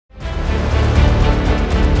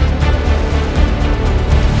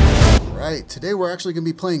today we're actually going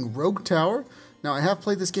to be playing Rogue Tower. Now, I have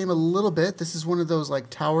played this game a little bit. This is one of those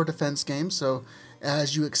like tower defense games, so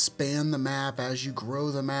as you expand the map, as you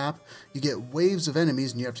grow the map, you get waves of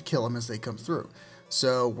enemies and you have to kill them as they come through.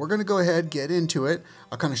 So we're going to go ahead, get into it.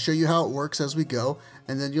 I'll kind of show you how it works as we go,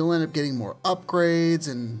 and then you'll end up getting more upgrades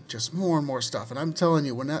and just more and more stuff. And I'm telling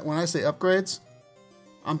you, when I say upgrades,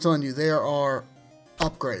 I'm telling you there are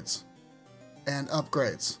upgrades and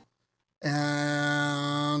upgrades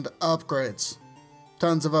and upgrades.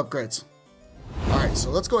 Tons of upgrades. Alright, so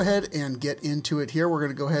let's go ahead and get into it here. We're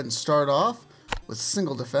going to go ahead and start off with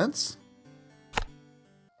single defense.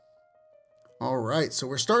 Alright, so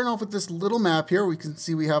we're starting off with this little map here. We can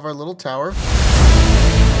see we have our little tower. We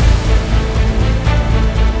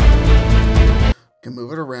can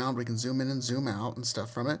move it around. We can zoom in and zoom out and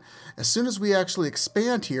stuff from it. As soon as we actually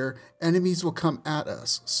expand here, enemies will come at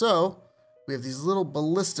us. So we have these little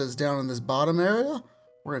ballistas down in this bottom area.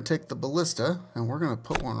 We're going to take the ballista and we're going to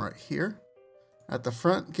put one right here at the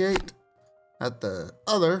front gate, at the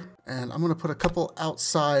other, and I'm going to put a couple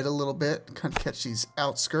outside a little bit, kind of catch these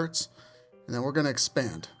outskirts, and then we're going to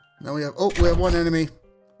expand. Now we have one enemy.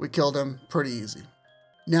 We killed him pretty easy.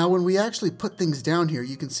 Now when we actually put things down here,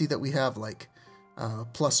 you can see that we have like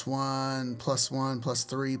 +1, +1,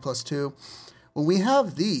 +3, +2. When we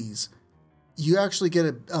have these, you actually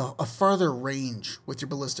get a farther range with your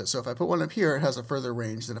ballista. So if I put one up here, it has a further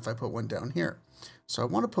range than if I put one down here. So I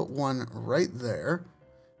want to put one right there.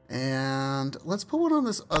 And let's put one on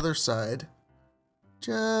this other side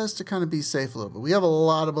just to kind of be safe a little bit. We have a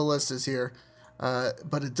lot of ballistas here,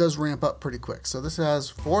 but it does ramp up pretty quick. So this has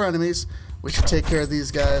 4 enemies. We should take care of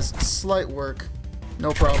these guys. Slight work,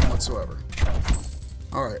 no problem whatsoever.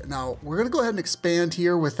 All right, now we're going to go ahead and expand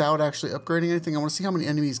here without actually upgrading anything. I want to see how many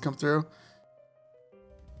enemies come through.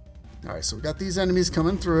 All right, so we got these enemies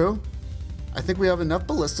coming through. I think we have enough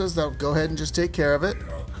ballistas that'll go ahead and just take care of it. They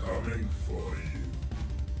are coming for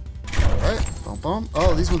you. All right, boom, boom.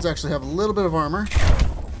 Oh, these ones actually have a little bit of armor,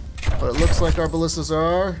 but it looks like our ballistas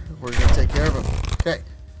are. We're gonna take care of them. Okay,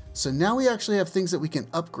 so now we actually have things that we can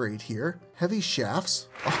upgrade here. Heavy shafts.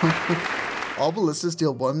 All ballistas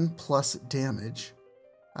deal 1+ damage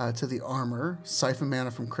to the armor. Siphon mana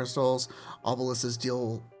from crystals. All ballistas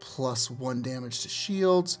deal +1 damage to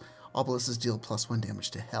shields. All ballistas deal +1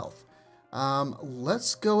 damage to health.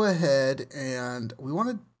 Let's go ahead and we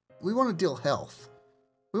want to deal health.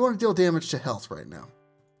 We want to deal damage to health right now.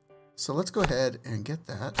 So let's go ahead and get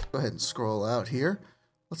that. Go ahead and scroll out here.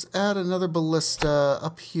 Let's add another ballista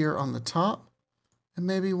up here on the top and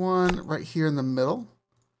maybe one right here in the middle.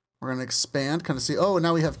 We're going to expand, kind of see, oh,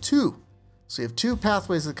 now we have 2. So you have 2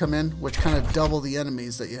 pathways that come in, which kind of double the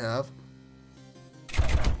enemies that you have.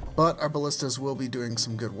 But our ballistas will be doing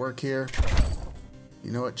some good work here.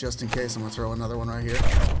 You know what, just in case, I'm going to throw another one right here.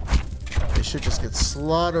 They should just get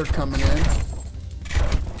slaughtered coming in.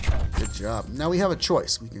 Good job. Now we have a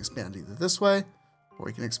choice. We can expand either this way, or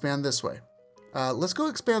we can expand this way. Let's go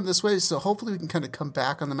expand this way, so hopefully we can kind of come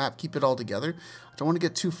back on the map, keep it all together. I don't want to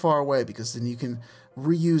get too far away, because then you can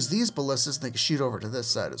reuse these ballistas, and they can shoot over to this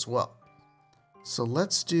side as well. So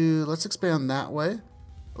let's expand that way.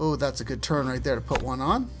 Oh, that's a good turn right there to put one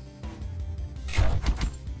on.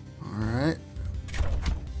 All right.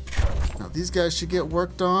 Now these guys should get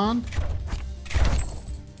worked on.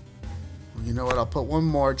 You know what? I'll put one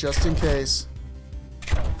more just in case.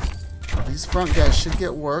 Now these front guys should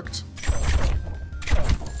get worked.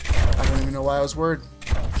 I don't even know why I was worried.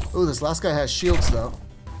 Oh, this last guy has shields though.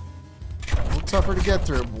 A little tougher to get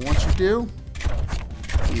through, but once you do,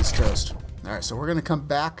 he's toast. All right, so we're gonna come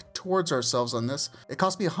back towards ourselves on this. It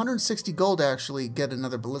cost me 160 gold to actually get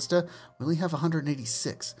another ballista. We only have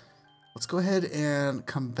 186. Let's go ahead and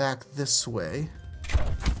come back this way.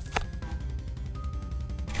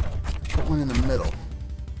 Put one in the middle.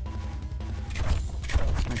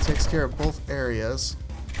 That takes care of both areas.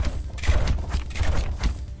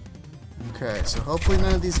 Okay, so hopefully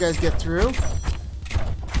none of these guys get through.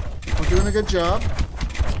 We're doing a good job.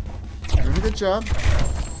 Doing a good job.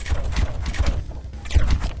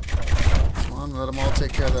 Come on, let them all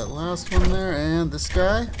take care of that last one there. And this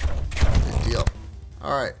guy. Good deal.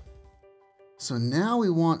 All right. So now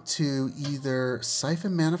we want to either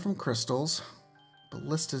siphon mana from crystals.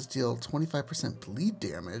 Ballistas deal 25% bleed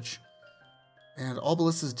damage. And all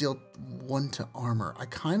ballistas deal 1 to armor. I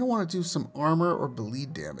kind of want to do some armor or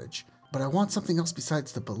bleed damage. But I want something else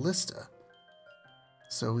besides the ballista.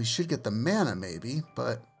 So we should get the mana maybe.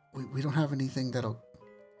 But we don't have anything that'll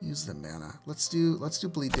use the mana. Let's do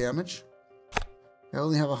bleed damage. I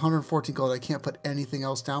only have 114 gold. I can't put anything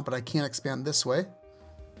else down. But I can expand this way.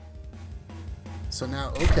 So now,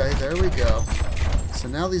 okay, there we go. So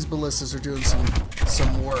now these ballistas are doing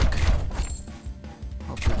some work.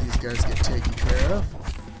 Hopefully these guys get taken care of.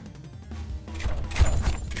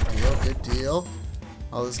 Good deal, good deal.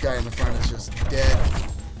 Oh, this guy in the front is just dead.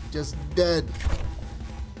 Just dead.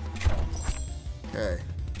 Okay.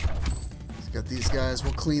 He's got these guys.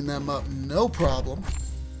 We'll clean them up. No problem.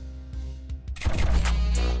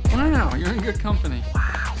 Wow, you're in good company.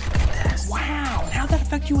 Wow, look at this. Wow, how'd that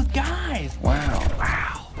affect you with guys? Wow.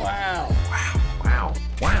 Wow. Wow. Wow. Wow.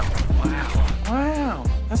 Wow. Wow. Wow.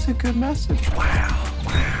 That's a good message. Wow.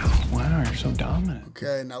 Wow. Wow, you're so dominant.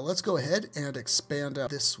 Okay, now let's go ahead and expand out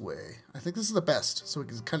this way. I think this is the best, so we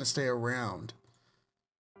can kind of stay around.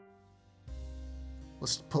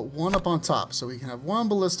 Let's put one up on top, so we can have one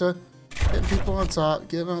ballista, hitting people on top,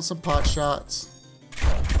 giving out some pot shots,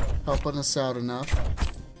 helping us out enough.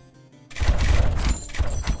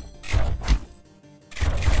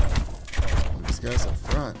 These guys up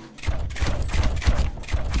front.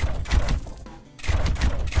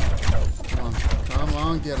 Come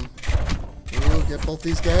on, get them. Ooh, get both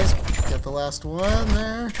these guys. Get the last one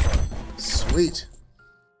there. Sweet.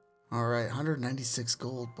 Alright, 196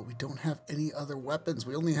 gold, but we don't have any other weapons.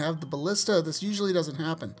 We only have the ballista. This usually doesn't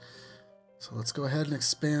happen. So let's go ahead and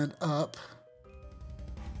expand up.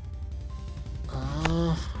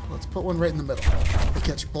 Let's put one right in the middle. We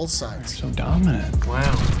catch both sides. You're so dominant.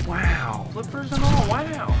 Wow. Wow. Flippers and all.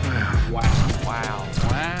 Wow. Wow. Wow. Wow.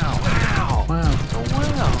 Wow. Wow. Wow. So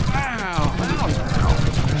wow. Wow.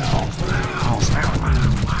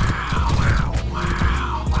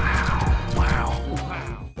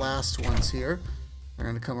 Wow. Last ones here. They're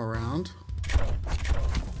going to come around.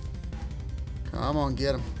 Come on,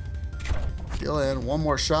 get him. Deal in. One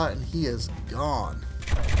more shot and he is gone.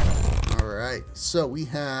 Alright, so we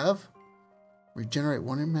have regenerate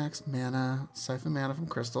 1 in max mana, siphon mana from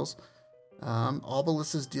crystals. All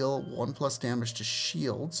ballistas deal 1+ damage to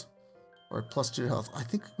shields, or +2 health. I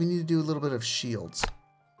think we need to do a little bit of shields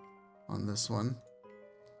on this one.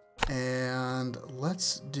 And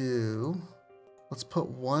let's put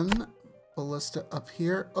one ballista up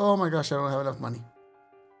here. Oh my gosh, I don't have enough money.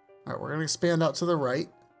 Alright, we're going to expand out to the right.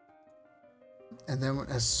 And then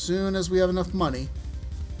as soon as we have enough money,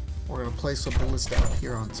 we're going to place a ballista up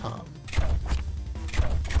here on top.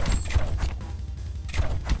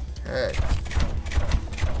 Okay.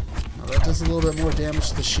 Now that does a little bit more damage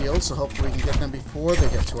to the shield, so hopefully we can get them before they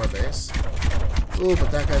get to our base. Ooh,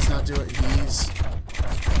 but that guy's not doing it. He's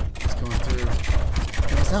going through.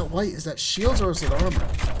 And is that white? Is that shields or is it armor?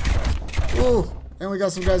 Ooh, and we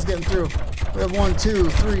got some guys getting through. We have 1, 2,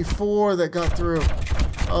 3, 4 that got through.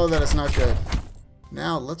 Oh, that is not good.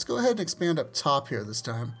 Now, let's go ahead and expand up top here this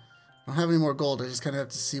time. I don't have any more gold. I just kind of have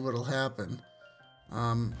to see what will happen.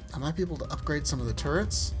 I might be able to upgrade some of the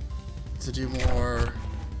turrets to do more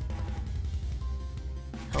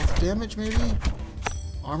health damage, maybe?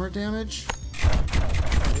 Armor damage?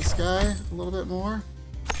 This guy, a little bit more.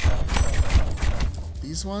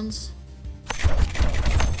 These ones.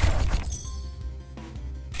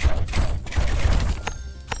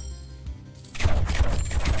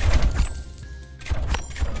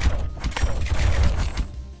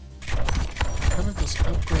 Kind of just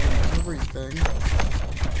upgrading everything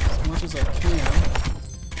as much as I can.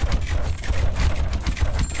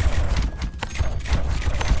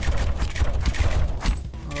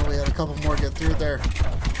 Oh, we had a couple more get through there.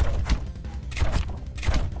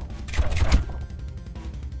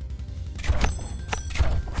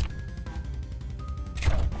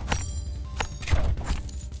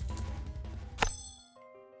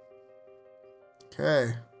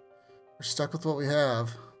 Okay, we're stuck with what we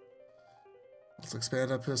have. Let's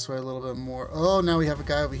expand up this way a little bit more. Oh, now we have a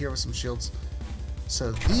guy over here with some shields.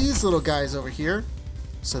 So these little guys over here,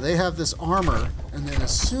 so they have this armor, and then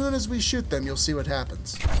as soon as we shoot them, you'll see what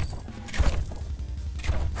happens. There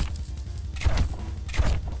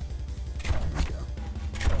we go.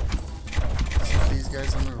 So these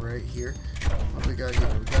guys on the right here. What we got here?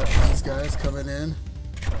 We got these guys coming in.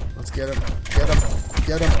 Let's get them. Get them.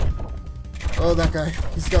 Get them. Oh, that guy.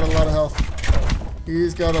 He's got a lot of health.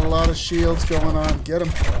 He's got a lot of shields going on. Get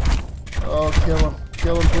him. Oh, kill him.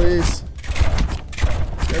 Kill him, please.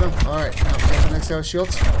 Get him. Alright, now we got the next guy with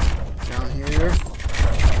shields. Down here.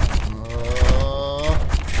 Oh.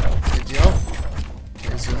 Good deal.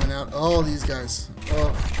 Okay, zooming out. Oh, these guys.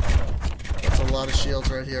 Oh. That's a lot of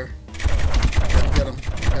shields right here. Gotta get him.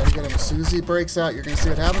 Gotta get him. As soon as he breaks out, you're gonna see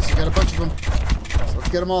what happens. You got a bunch of them. So let's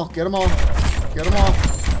get them all. Get them all. Get them all.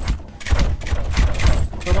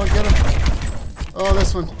 Come on, get him. Oh,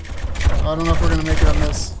 this one. Oh, I don't know if we're going to make it on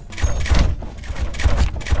this.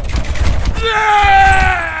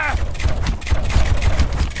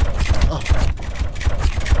 Oh.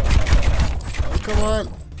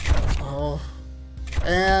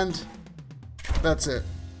 that's it.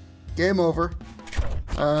 Game over.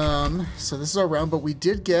 So this is our round, but we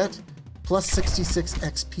did get plus 66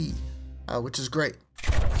 XP, which is great.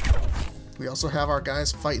 We also have our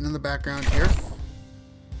guys fighting in the background here.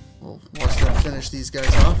 We'll watch them finish these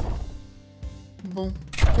guys off. Boom.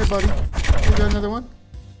 Hey, buddy. You got another one?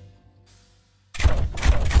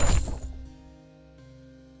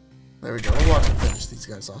 There we go. We'll watch them finish these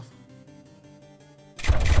guys off.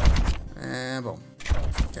 And boom.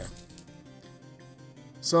 Okay.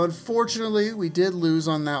 So unfortunately, we did lose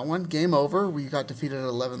on that one. Game over. We got defeated at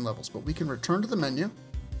 11 levels, but we can return to the menu.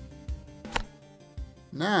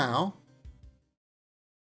 Now,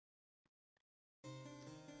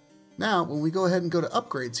 when we go ahead and go to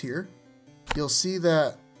upgrades here, you'll see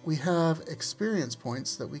that we have experience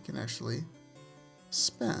points that we can actually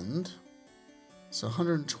spend. So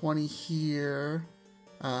 120 here.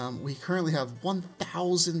 We currently have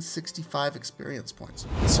 1,065 experience points.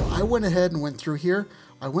 So I went ahead and went through here.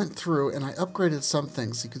 I went through and I upgraded some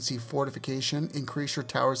things. You can see fortification, increase your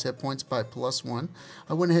tower's hit points by +1.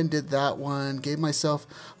 I went ahead and did that one, gave myself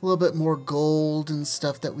a little bit more gold and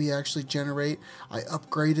stuff that we actually generate. I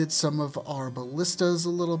upgraded some of our ballistas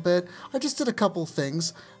a little bit. I just did a couple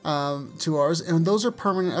things to ours, and those are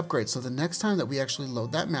permanent upgrades. So the next time that we actually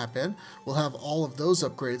load that map in, we'll have all of those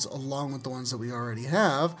upgrades along with the ones that we already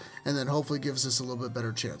have, and then hopefully gives us a little bit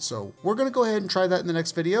better chance. So we're going to go ahead and try that in the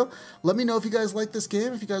next video. Let me know if you guys like this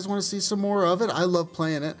game, if you guys want to see some more of it. I love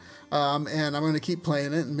playing it, and I'm going to keep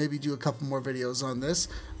playing it and maybe do a couple more videos on this.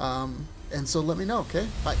 And so let me know, okay?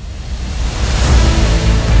 Bye.